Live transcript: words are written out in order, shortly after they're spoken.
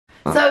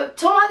So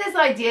Tom had this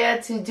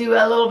idea to do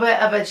a little bit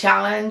of a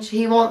challenge.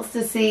 He wants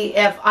to see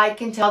if I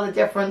can tell the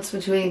difference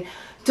between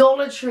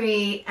Dollar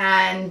Tree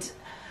and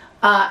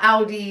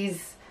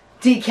Aldi's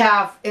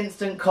Decaf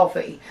instant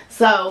coffee.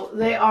 So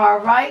they are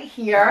right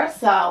here.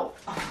 So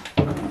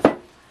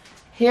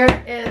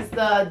here is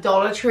the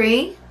Dollar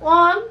Tree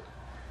one.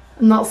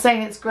 I'm not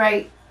saying it's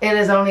great. It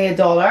is only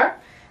 $1.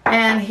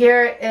 And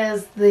here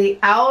is the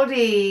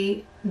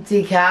Aldi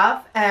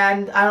Decaf,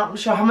 and I'm not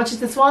sure how much is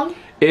this one.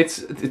 It's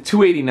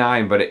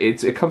 $2.89, but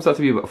it comes out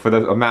to be, for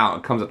the amount,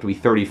 it comes up to be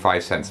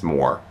 35 cents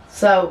more.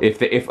 So if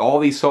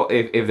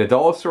the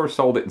dollar store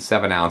sold it in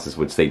 7 ounces,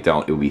 which they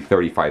don't, it would be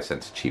 35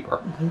 cents cheaper.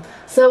 Mm-hmm.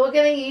 So we're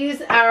going to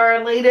use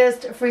our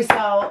latest free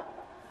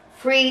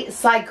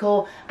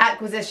cycle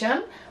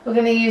acquisition. We're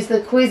going to use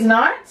the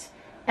Cuisinart,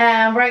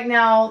 and right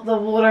now the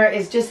water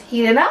is just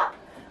heating up.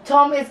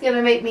 Tom is going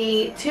to make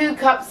me 2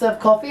 cups of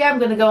coffee. I'm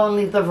going to go and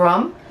leave the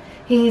room.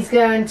 He's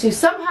going to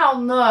somehow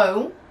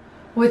know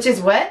which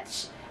is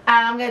which,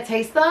 and I'm going to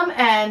taste them,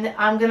 and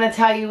I'm going to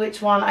tell you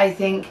which one I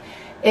think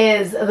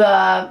is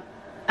the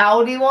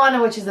Aldi one,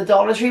 and which is the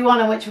Dollar Tree one,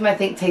 and which one I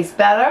think tastes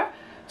better.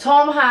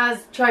 Tom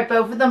has tried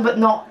both of them, but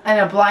not in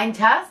a blind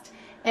test,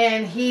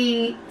 and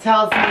he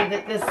tells me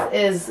that this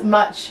is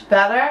much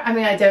better. I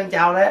mean, I don't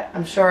doubt it.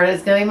 I'm sure it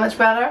is going to be much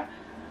better.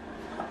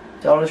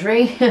 Dollar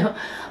Tree.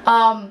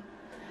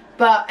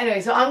 But anyway,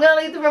 so I'm going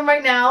to leave the room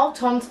right now.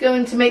 Tom's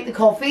going to make the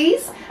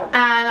coffees,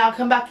 and I'll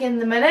come back in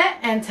a minute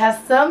and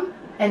test them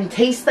and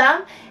taste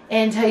them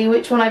and tell you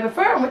which one I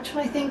prefer and which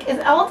one I think is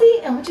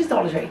Aldi and which is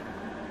Dollar Tree.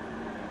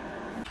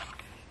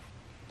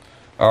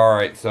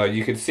 Alright, so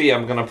you can see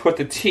I'm going to put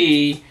the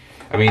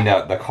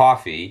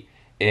coffee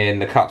in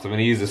the cups. I'm going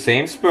to use the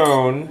same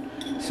spoon,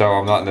 so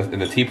I'm not in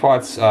the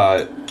teapots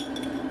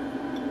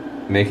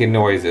making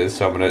noises.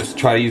 So I'm going to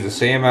try to use the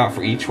same amount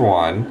for each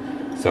one.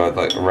 So it's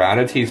like around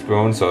a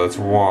teaspoon, so it's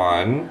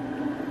 1.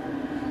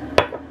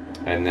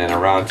 And then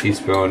around a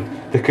teaspoon.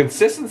 The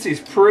consistency is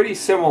pretty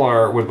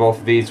similar with both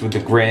of these with the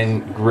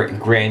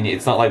grain.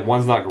 It's not like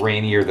one's not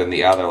grainier than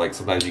the other, like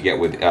sometimes you get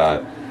with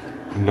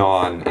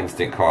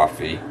non-instant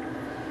coffee.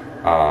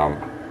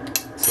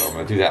 So I'm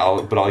going to do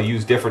that, but I'll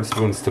use different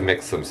spoons to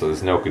mix them so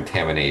there's no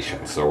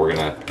contamination. So we're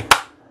going to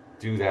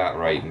do that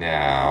right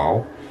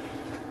now.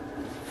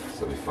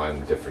 So we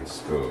find a different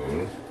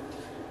spoon.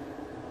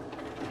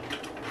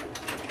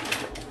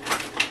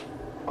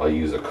 I'll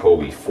use a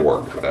Kobe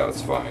fork, but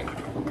that's fine.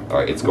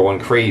 Alright, it's going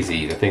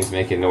crazy. The thing's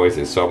making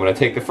noises. So I'm going to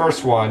take the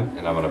first one,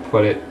 and I'm going to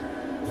put it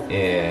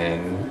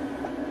in.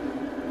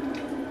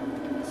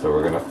 So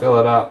we're going to fill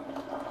it up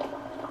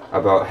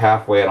about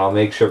halfway, and I'll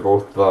make sure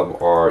both of them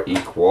are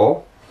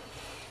equal.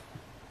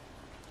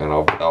 And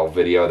I'll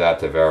video that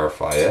to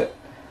verify it.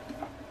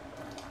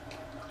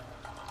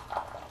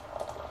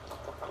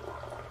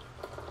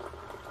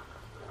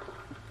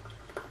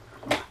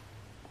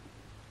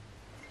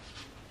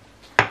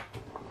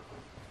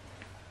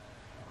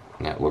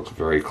 That looks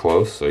very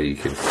close, so you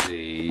can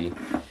see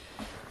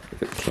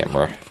the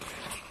camera.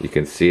 You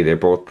can see they're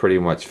both pretty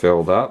much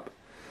filled up.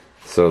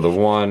 So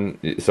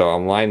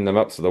I'm lining them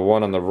up. So the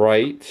one on the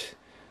right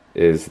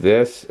is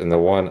this, and the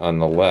one on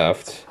the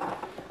left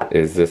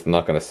is this. I'm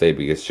not going to say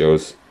because it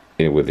shows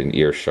within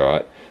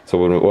earshot. So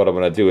what I'm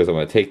going to do is I'm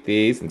going to take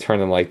these and turn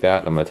them like that.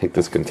 And I'm going to take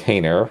this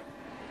container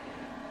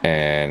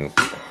and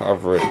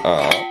cover it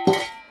up.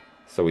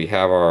 So we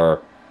have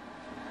our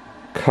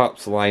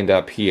cups lined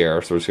up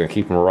here, so we're just going to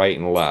keep them right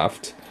and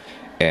left,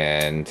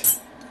 and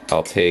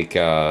I'll take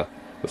a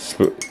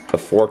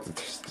fork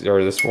to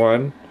stir this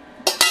one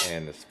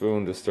and the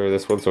spoon to stir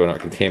this one so we're not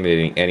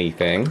contaminating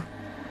anything.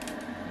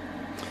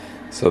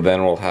 So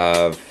then we'll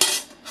have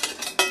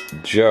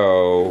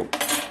Joe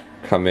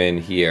come in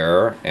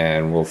here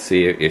and we'll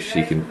see if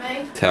she can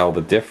tell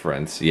the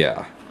difference.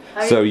 Yeah.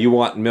 So you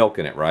want milk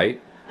in it,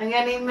 right? I'm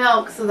going to need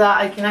milk so that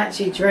I can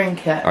actually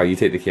drink it. Oh, you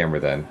take the camera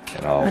then,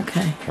 and I'll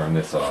turn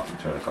this off and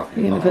turn the coffee off.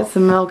 You're going to put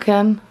some milk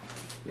in?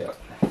 Yep.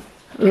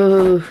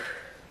 Ooh.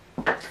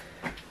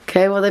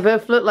 Okay, well they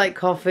both look like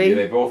coffee. Yeah,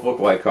 they both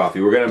look like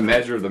coffee. We're going to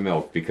measure the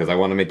milk because I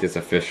want to make this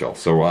official.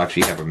 So we'll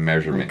actually have a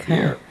measurement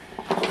here.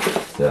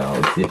 So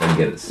let's see if I can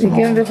get it small.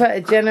 You're going to put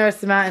a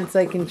generous amount in so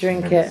I can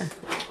drink it.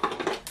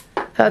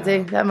 That'll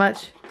do, that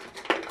much.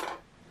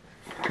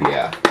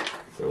 Yeah.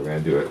 So we're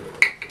going to do it.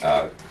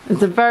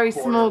 It's a very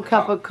small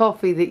cup of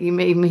coffee that you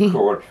made me.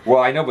 Well,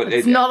 I know, but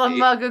it's not a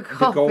mug of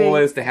coffee. The goal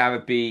is to have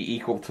it be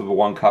equal to the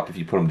 1 cup if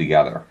you put them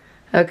together.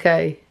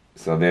 Okay.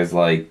 So there's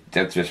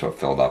that's just what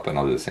filled up, and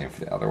I'll do the same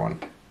for the other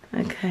one.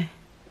 Okay.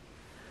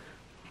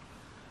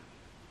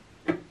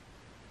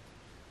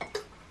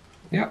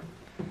 Yep.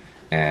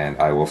 And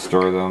I will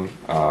stir them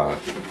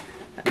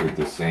with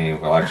the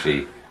same. Well,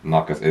 actually, I'm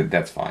not gonna.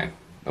 That's fine.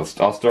 I'll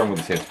stir them with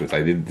the same spoons.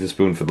 I did the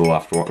spoon for the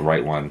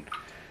right one.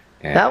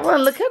 And that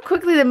one, look how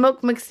quickly the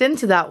milk mixed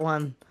into that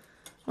one.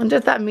 Wonder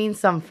if that means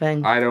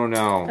something. I don't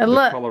know. And the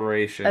look,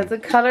 coloration. is the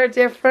color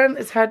different?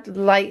 It's hard to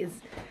light.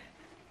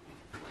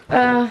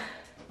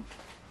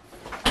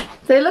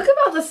 They look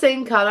about the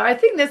same color. I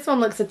think this one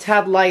looks a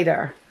tad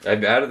lighter.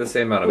 I've added the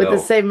same amount of milk. With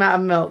milk. the same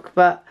amount of milk,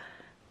 but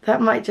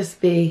That might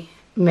just be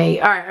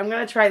me. Alright, I'm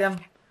gonna try them.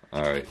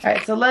 Alright.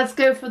 Alright, so let's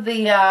go for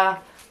the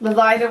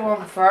lighter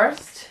one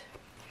first.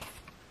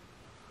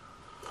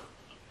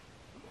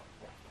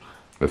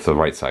 It's the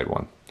right side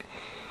one.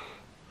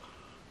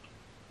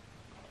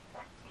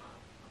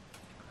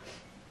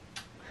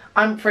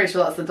 I'm pretty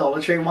sure that's the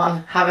Dollar Tree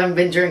one. Haven't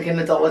been drinking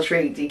the Dollar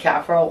Tree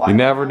decaf for a while. You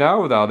never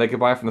know though, they could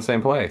buy it from the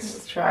same place.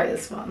 Let's try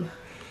this one.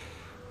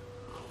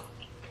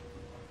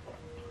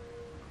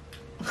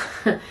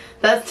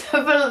 That's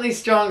definitely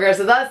stronger.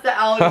 So that's the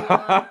Aldi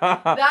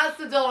one. That's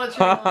the Dollar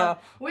Tree one.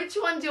 Which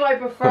one do I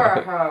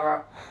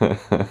prefer?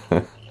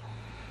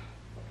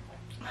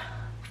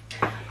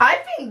 I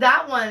think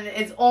that one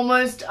is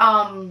almost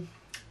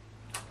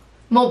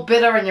more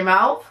bitter in your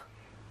mouth.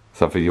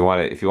 So if you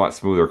want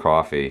smoother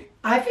coffee,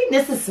 I think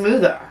this is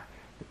smoother.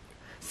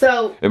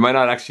 So it might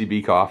not actually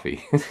be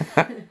coffee.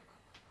 am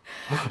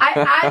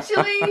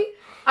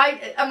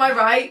I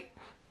right?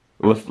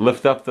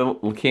 Lift up the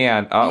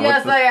can. Oh,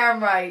 yes, I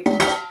am right.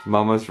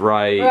 Mama's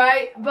right.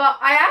 Right, but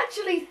I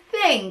actually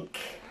think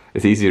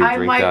it's easier to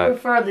drink that. I might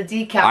prefer the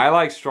decaf. I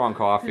like strong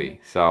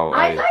coffee, so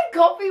I like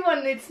coffee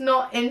when it's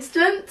not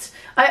instant.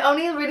 I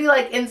only really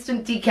like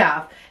instant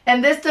decaf,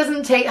 and this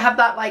doesn't have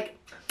that like.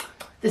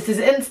 This is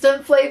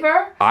instant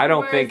flavor. I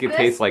don't think it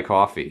tastes like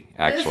coffee,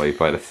 actually,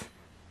 but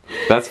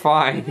that's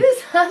fine.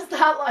 This has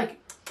that like.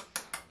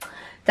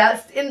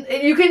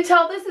 You can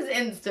tell this is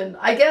instant.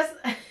 I guess.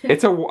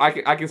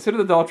 I consider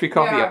the Dollar Tree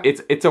coffee. Yeah.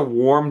 It's a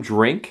warm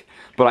drink,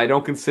 but I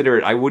don't consider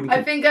it. I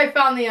think I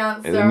found the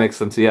answer. It makes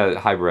them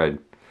hybrid.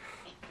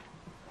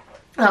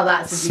 Oh,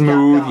 that's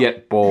smooth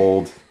yet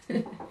bold.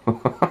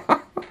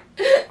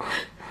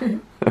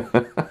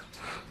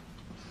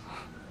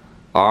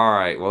 All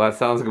right. Well, that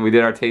sounds like we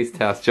did our taste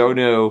test. Joe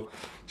knew.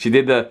 She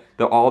did the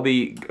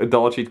Aldi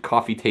Dollar Tree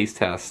coffee taste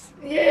test.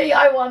 Yay!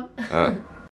 I won.